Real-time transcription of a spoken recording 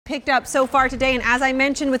picked up so far today. And as I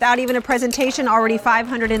mentioned, without even a presentation, already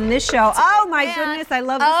 500 in this show. Oh my goodness, I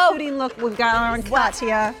love the suiting look we've got on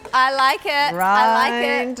Katya. I like it. Right. I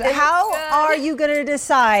like it. How are you going to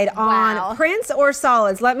decide on prints or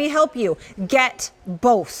solids? Let me help you. Get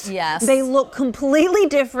both. Yes. They look completely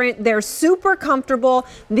different. They're super comfortable.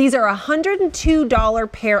 These are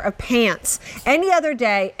 $102 pair of pants. Any other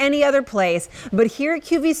day, any other place. But here at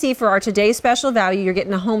QVC for our today's special value, you're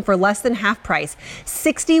getting a home for less than half price.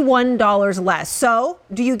 $61 less. So,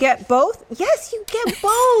 do you get both? Yes, you get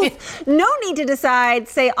both. No need to decide.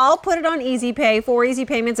 Say, I'll put it on Easy Pay. 4 easy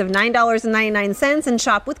payments of $9.99 and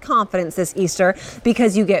shop with confidence this Easter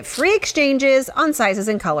because you get free exchanges on sizes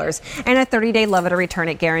and colors and a 30-day love it or return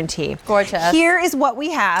it guarantee. Gorgeous. Here is what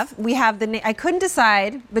we have. We have I couldn't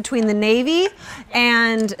decide between the navy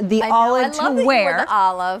and the olive to wear. The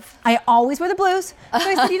olive. I always wear the blues. So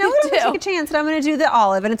I said, you know what, I'm going to take a chance and I'm going to do the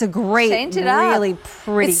olive. And it's a great, really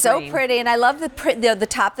pretty It's so green. pretty. And I love the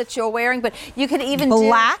top that you're wearing, but you can even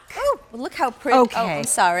black. Oh, look how pretty. Okay. Oh, I'm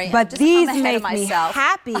sorry. But these make me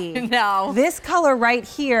happy. No. This color right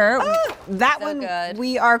here, that so one good.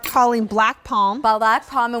 We are calling Black Palm. Black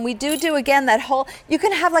Palm. And we do again, that whole, you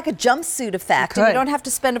can have like a jumpsuit effect. And you don't have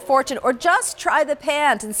to spend a fortune. Or just try the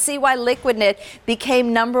pant and see why Liquid Knit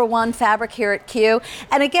became #1 fabric here at Q.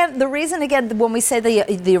 And again, the reason, when we say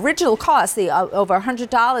the original cost, the over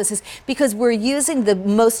 $100, is because we're using the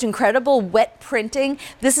most incredible wet printing.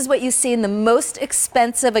 This is what you see in the most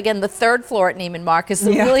expensive, again, the third floor at Neiman Marcus,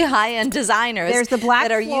 the really high-end designers. There's the black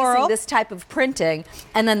that are using this type of printing.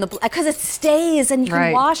 And then because it stays and you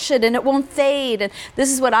can wash it and it won't fade. And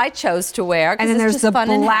this is what I chose to wear. And then there's the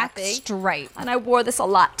black stripe. And I wore this a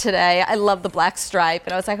lot today. I love the black stripe.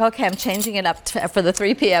 And I was like, okay, I'm changing it up for the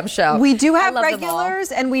 3 p.m. show. We do have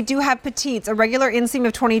regulars and we do have petites. A regular inseam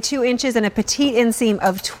of 22 inches and a petite inseam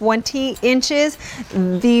of 20 inches.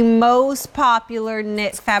 The most popular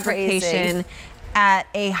knit fabrication at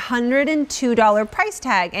a $102 price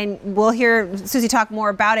tag. And we'll hear Susie talk more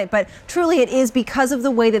about it, but truly it is because of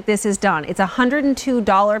the way that this is done. It's a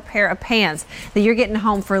 $102 pair of pants that you're getting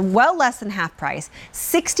home for well less than half price,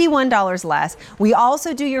 $61 less. We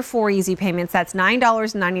also do your 4 easy payments. That's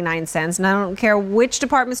 $9.99. And I don't care which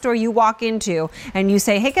department store you walk into and you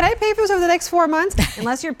say, hey, can I pay for this over the next 4 months?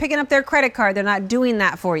 Unless you're picking up their credit card, they're not doing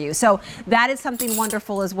that for you. So that is something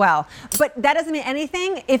wonderful as well. But that doesn't mean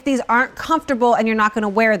anything if these aren't comfortable and you're not going to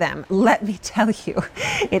wear them. Let me tell you,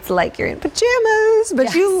 it's like you're in pajamas,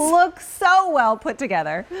 but you look so well put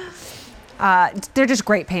together. They're just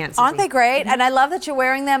great pants. Aren't they great? And I love that you're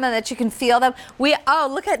wearing them and that you can feel them.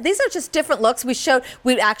 Look at, these are just different looks.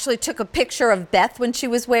 We actually took a picture of Beth when she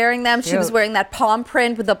was wearing them. She was wearing that palm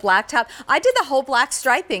print with the black top. I did the whole black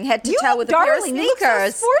striping head to toe with a pair of sneakers. You look so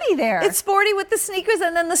sporty there. It's sporty with the sneakers,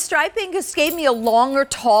 and then the striping just gave me a longer,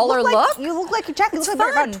 taller look. You look like Jack. You look like you're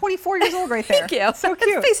about 24 years old right there. Thank you. So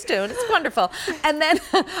cute. Facetune. It's wonderful. And then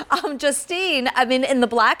Justine, in the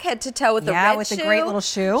black head to toe with the red with shoe. the great little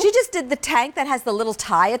shoe. She just did the tank that has the little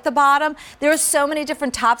tie at the bottom. There are so many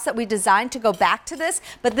different tops that we designed to go back to this,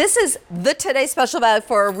 but this is the today's special value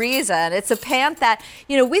for a reason. It's a pant that,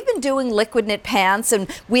 we've been doing liquid knit pants, and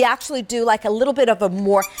we actually do like a little bit of a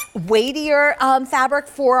more weightier fabric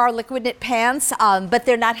for our liquid knit pants, but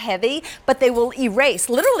they're not heavy, but they will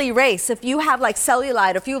literally erase. If you have like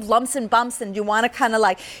cellulite, if you have lumps and bumps and you want to kind of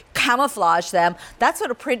like camouflage them, that's what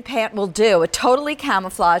a print pant will do. It totally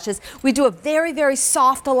camouflages. We do a very, very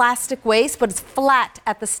soft elastic waist, but it's flat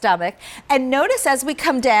at the stomach. And notice as we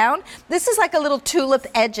come down, this is like a little tulip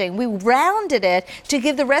edging. We rounded it to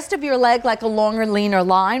give the rest of your leg like a longer, leaner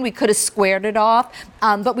line. We could have squared it off,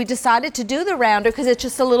 but we decided to do the rounder because it's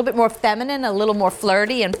just a little bit more feminine, a little more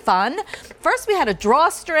flirty and fun. First we had a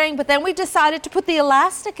drawstring, but then we decided to put the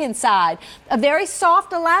elastic inside, a very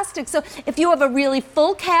soft elastic. So if you have a really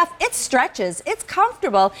full calf, it stretches, it's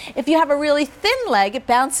comfortable. If you have a really thin leg, it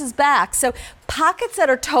bounces back. So pockets that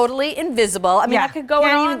are totally invisible. I could go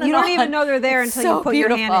on and you don't on. even know they're there until you put your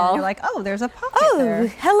hand in and you're like, oh, there's a pocket there.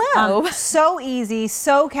 Hello. So easy,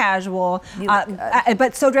 so casual,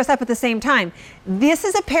 but so dressed up at the same time. This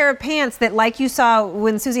is a pair of pants that, like you saw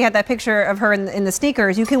when Susie had that picture of her in the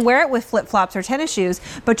sneakers, you can wear it with flip-flops or tennis shoes,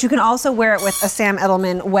 but you can also wear it with a Sam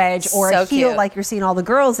Edelman wedge or a heel like you're seeing all the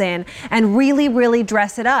girls in and really, really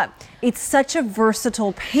dress it up. it's such a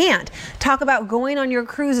versatile pant. Talk about going on your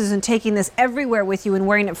cruises and taking this everywhere with you and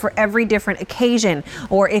wearing it for every different occasion.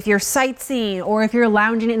 Or if you're sightseeing, or if you're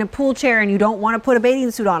lounging in a pool chair and you don't want to put a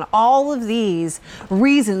bathing suit on. All of these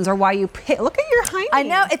reasons are why you pick. Look at your hiney. I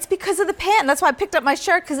know, it's because of the pant. That's why I picked up my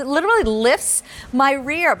shirt, because it literally lifts my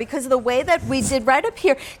rear, because of the way that we did right up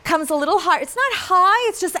here comes a little high. It's not high,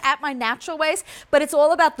 it's just at my natural waist, but it's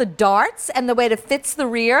all about the darts and the way it fits the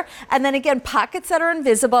rear. And then again, pockets that are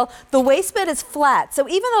invisible. The waistband is flat. So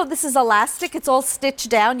even though this is elastic, it's all stitched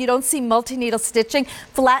down. You don't see multi-needle stitching.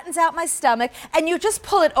 Flattens out my stomach. And you just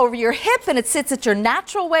pull it over your hip and it sits at your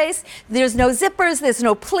natural waist. There's no zippers. There's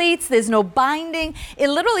no pleats. There's no binding. It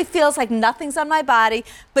literally feels like nothing's on my body,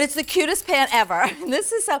 but it's the cutest pant ever.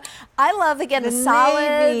 This is so, I love, again, the solids.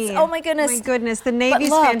 Navy. Oh my goodness. My goodness. The navy's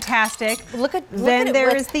fantastic. Look at then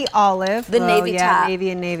there is the olive. The navy top.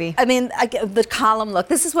 Navy and navy. I mean, the column look.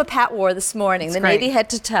 This is what Pat wore this morning. It's the great. Navy head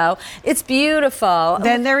to toe. It's beautiful.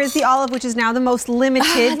 Then there is the olive, which is now the most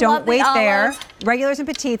limited. Don't wait there. Regulars and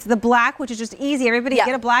petites. The black, which is just easy. Everybody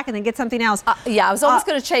get a black and then get something else. Yeah, I was almost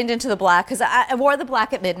going to change into the black because I wore the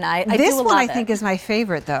black at midnight. This one I think is my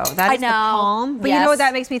favorite, though. That is the palm. But you know what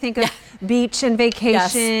that makes me think of? Beach and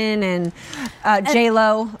vacation and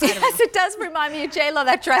J-Lo. Yes, it does remind me of J-Lo,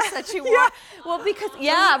 that dress that she wore. Well, because,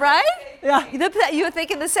 right? Yeah. You were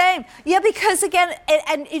thinking the same. Yeah, because again,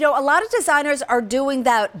 and you know, a lot of designers are doing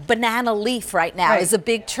that banana leaf right now is a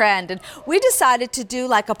big trend. And we decided to do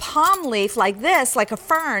like a palm leaf like this, like a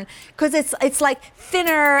fern, because it's like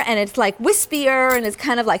thinner and it's like wispier and it's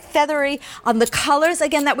kind of like feathery. On the colors,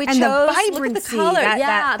 again, that we chose. And the vibrancy. Look at the color.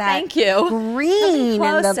 That thank you. Green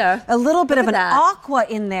and a little bit of an aqua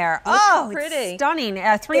in there. Oh, pretty. It's stunning.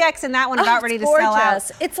 3X in that one, about ready to sell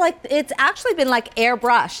out. It's actually been like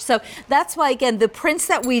airbrushed. So that's why, again, the prints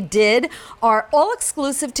that we did are all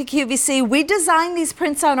exclusive to QVC. We designed these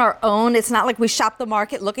prints on our own. It's not like we shop the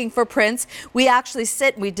market looking for prints. We actually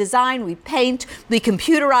sit, we design, we paint, we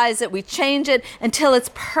computerize it, we change it until it's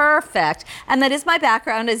perfect. And that is my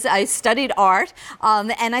background. Is I studied art,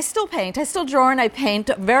 and I still paint. I still draw and I paint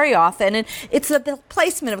very often. And it's the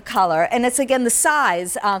placement of color, and it's again the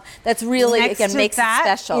size that's really again makes it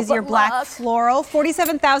special. Is your black floral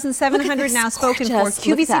 47,700 now spoken for.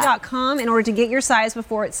 QVC.com in order to get your size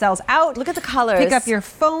before it sells out. Look at the colors. Pick up your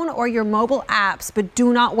phone or your mobile apps, but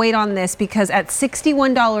do not wait on this because at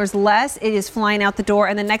 $61 less, it is flying out the door.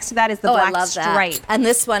 And the next to that is the black stripe. And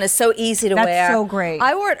this one is so easy to wear. That's so great.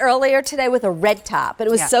 I wore it earlier today with a red top, and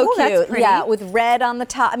it was so cute. Yeah, with red on the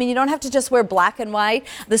top. I mean, you don't have to just wear black and white.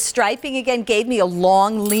 The striping again gave me a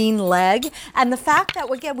long, lean leg, and the fact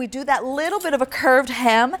that again we do that little bit of a curved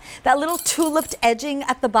hem, that little tuliped edging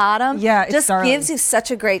at the bottom, just gives you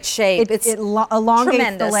such a great shape. It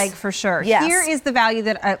elongates the leg for sure. Yes. Here is the value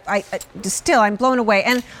that I'm blown away,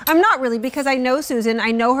 and I'm not really, because I know Susan.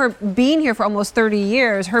 I know her being here for almost 30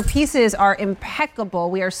 years. Her pieces are impeccable.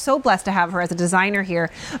 We are so blessed to have her as a designer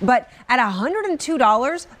here. But at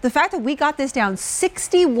 $102, the fact that we got this down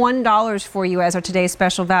 $61 for you as our today's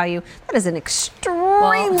special value, that is an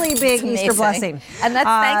extremely big Easter blessing. And that's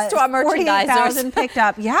thanks to our merchandisers. 48,000 picked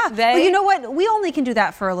up. Yeah. But you know what? We only can do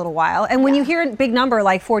that for a little while. And when you hear a big number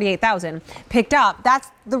like 48,000 picked up, that's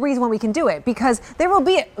the reason why we can do it, because there will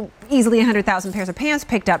be easily 100,000 pairs of pants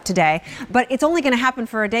picked up today, but it's only going to happen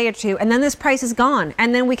for a day or two, and then this price is gone,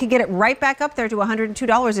 and then we could get it right back up there to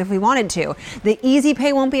 $102 if we wanted to. The easy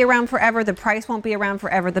pay won't be around forever, the price won't be around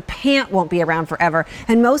forever, the pant won't be around forever,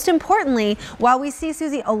 and most importantly, while we see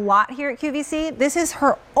Susie a lot here at QVC, this is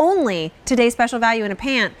her only today's special value in a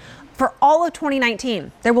pant for all of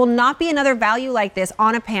 2019. There will not be another value like this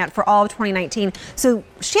on a pant for all of 2019. So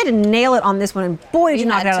she had to nail it on this one, and boy, did you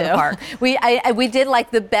knock it out of the park. We did like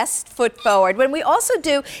the best foot forward. When we also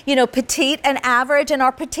do, you know, petite and average, and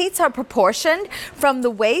our petites are proportioned from the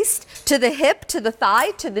waist to the hip to the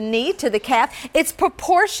thigh to the knee to the calf. It's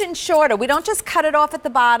proportioned shorter. We don't just cut it off at the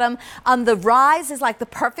bottom. The rise is like the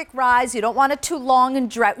perfect rise. You don't want it too long and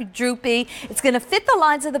droopy. It's going to fit the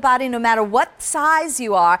lines of the body no matter what size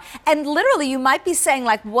you are. And literally, you might be saying,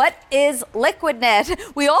 like, what is liquid knit?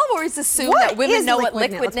 We always assume that women know what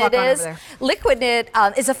liquid knit is. Liquid knit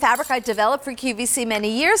is a fabric I developed for QVC many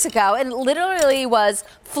years ago, and it literally was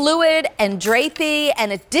fluid and drapey,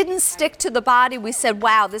 and it didn't stick to the body. We said,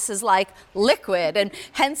 wow, this is like liquid, and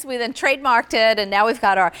hence we then trademarked it, and now we've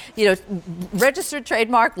got our, you know, registered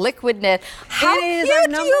trademark, liquid knit. How cute do our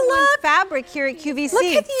number you one look? fabric here at QVC. Look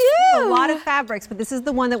at you. A lot of fabrics, but this is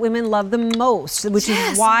the one that women love the most, which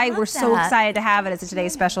is why we're we're so excited to have it as a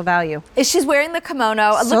today's special value. She's wearing the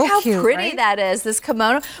kimono. So look how cute, pretty right? that is, this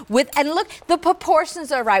kimono. And look, the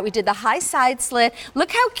proportions are right. We did the high side slit.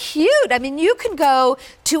 Look how cute. I mean, you can go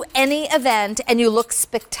to any event and you look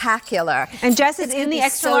spectacular. And Jess is in the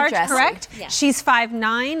extra large, dressy. correct? Yeah. She's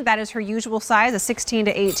 5'9". That is her usual size, a 16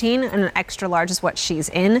 to 18, and an extra large is what she's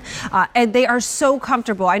in. And they are so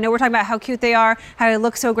comfortable. I know we're talking about how cute they are, how they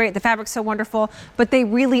look so great, the fabric's so wonderful, but they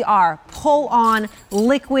really are pull-on,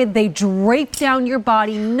 liquid. They drape down your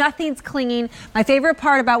body. Nothing's clinging. My favorite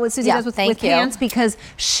part about what Susie does with pants, because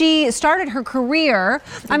she started her career,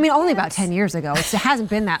 I mean, only about 10 years ago. It hasn't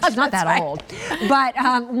been that. She's not that old. But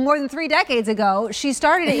more than 3 decades ago, she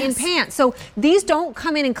started it in pants. So these don't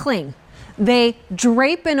come in and cling. They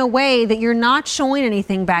drape in a way that you're not showing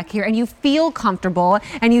anything back here, and you feel comfortable,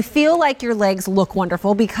 and you feel like your legs look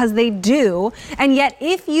wonderful, because they do. And yet,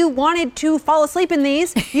 if you wanted to fall asleep in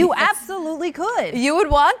these, you absolutely could. You would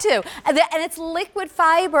want to. And it's liquid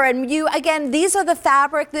fiber, and again, these are the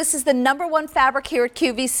fabric. This is the #1 fabric here at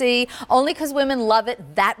QVC, only because women love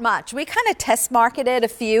it that much. We kind of test marketed a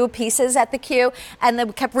few pieces at the Q, and then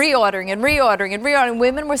we kept reordering and reordering and reordering.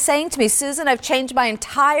 Women were saying to me, Susan, I've changed my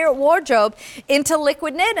entire wardrobe into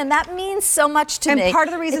liquid knit, and that means so much to me. And part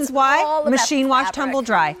of the reasons why, machine wash, tumble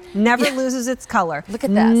dry, never loses its color. Look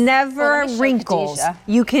at this. Never wrinkles.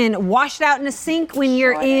 You can wash it out in a sink when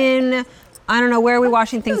you're in, I don't know, where are we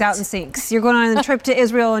washing things out in sinks? You're going on a trip to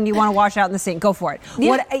Israel and you want to wash it out in the sink. Go for it.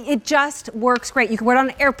 Yeah. It just works great. You can wear it on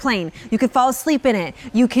an airplane. You can fall asleep in it.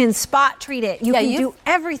 You can spot treat it. You can do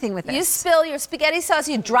everything with it. You spill your spaghetti sauce,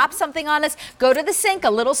 you drop something on us, go to the sink, a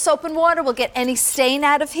little soap and water will get any stain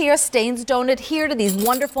out of here. Stains don't adhere to these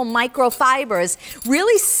wonderful microfibers.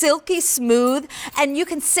 Really silky smooth, and you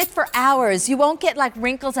can sit for hours. You won't get like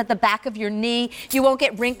wrinkles at the back of your knee. You won't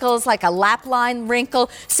get wrinkles like a lap line wrinkle.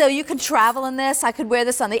 So you can travel in this. I could wear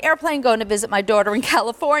this on the airplane going to visit my daughter in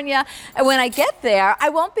California. And when I get there, I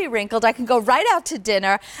won't be wrinkled. I can go right out to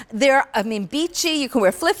dinner. Beachy. You can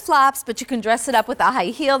wear flip-flops, but you can dress it up with a high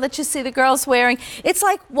heel that you see the girls wearing. It's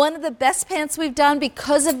like one of the best pants we've done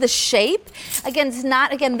because of the shape. Again, it's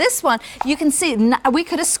not, this one, you can see, we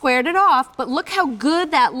could have squared it off, but look how good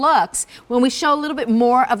that looks when we show a little bit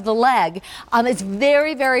more of the leg. It's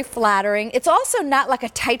very, very flattering. It's also not like a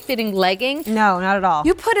tight-fitting legging. No, not at all.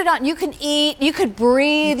 You put it on, you can eat, you could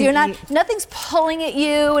breathe, nothing's pulling at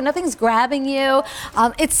you, and nothing's grabbing you.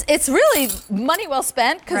 It's really money well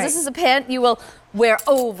spent, because this is a pant you will wear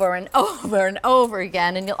over and over and over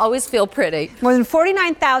again, and you'll always feel pretty. More than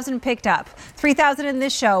 49,000 picked up, 3,000 in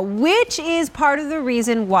this show, which is part of the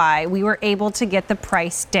reason why we were able to get the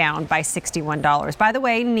price down by $61. By the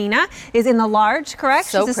way, Nina is in the large, correct?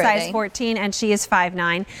 So She's a size 14, and she is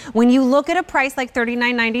 5'9". When you look at a price like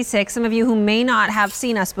 $39.96, some of you who may not have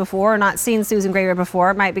seen us before or not seen Susan Graver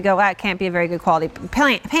before might be it can't be a very good quality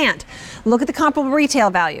pant. Look at the comparable retail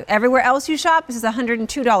value. Everywhere else you shop, this is a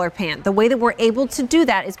 $102 pant. The way that we're able to do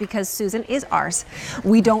that is because Susan is ours.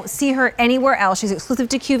 We don't see her anywhere else. She's exclusive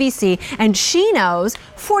to QVC, and she knows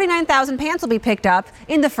 49,000 pants will be picked up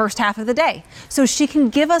in the first half of the day. So she can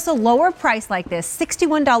give us a lower price like this,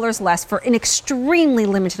 $61 less for an extremely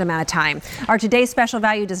limited amount of time. Our today's special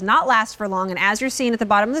value does not last for long, and as you're seeing at the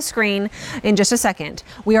bottom of the screen in just a second,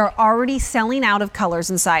 we are already selling out of colors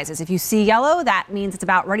and sizes. If you see yellow, that means it's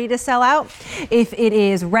about ready to sell out. If it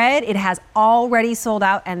is red, it has already sold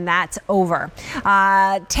out, and that's over.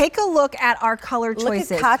 Take a look at our color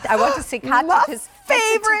choices. Look at I want to see Katya. My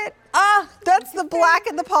favorite. That's the black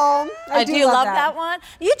in the palm. I do love that one.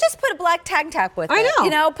 You just put a black tank top with it. I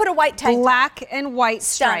know. Put a white tank top. Black and white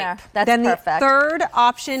stripe. Stunner. That's then perfect. The third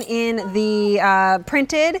option in the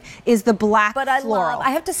printed is the black floral.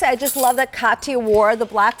 I have to say, I just love that Katya wore the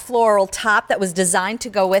black floral top that was designed to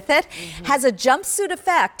go with it. Has a jumpsuit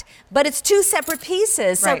effect, but it's 2 separate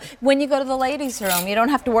pieces. So when you go to the ladies' room, you don't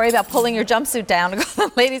have to worry about pulling your jumpsuit down to go to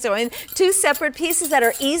the ladies' room. 2 separate pieces that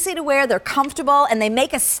are easy to wear, they're comfortable, and they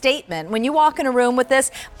make a statement. When you walk in a room with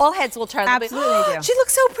this, all heads will turn. Absolutely do. She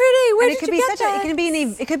looks so pretty. Where did you get that?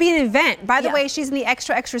 It could be an event. By the way, she's in the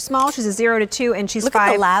extra small. She's a 0 to 2, and she's Look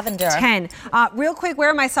at the lavender. 10. Real quick,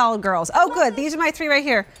 where are my solid girls? Oh, good. These are my 3 right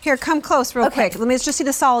here. Here, come close real quick. Let me just see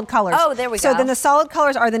the solid colors. Oh, there we go. So then the solid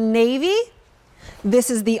colors are the navy, This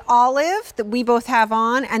is the olive that we both have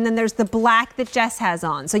on, and then there's the black that Jess has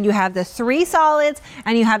on. So you have the 3 solids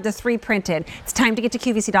and you have the 3 printed. It's time to get to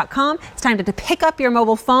QVC.com. It's time to pick up your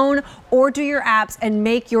mobile phone or do your apps and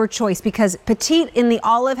make your choice, because petite in the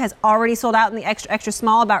olive has already sold out in the extra, extra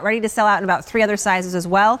small, about ready to sell out in about 3 other sizes as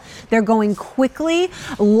well. They're going quickly.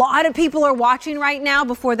 A lot of people are watching right now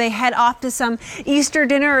before they head off to some Easter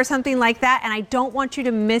dinner or something like that, and I don't want you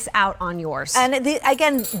to miss out on yours. And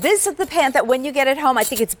again, this is the pant that when you get it home, I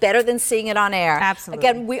think it's better than seeing it on air. Absolutely.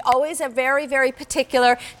 Again, we always are very, very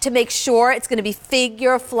particular to make sure it's going to be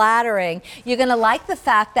figure flattering. You're going to like the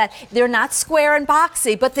fact that they're not square and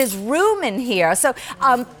boxy, but there's room in here. So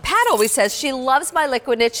Pat always says she loves my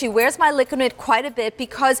liquid knit. She wears my liquid knit quite a bit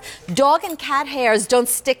because dog and cat hairs don't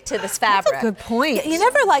stick to this fabric. That's a good point. You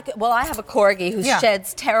never like, well, I have a corgi who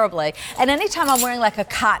sheds terribly, and anytime I'm wearing like a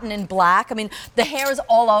cotton in black, I mean, the hair is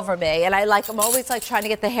all over me, and I'm always like trying to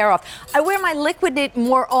get the hair off. I wear my liquid knit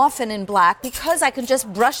more often in black because I can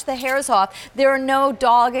just brush the hairs off. There are no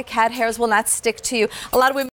dog or cat hairs will not stick to you. A lot of women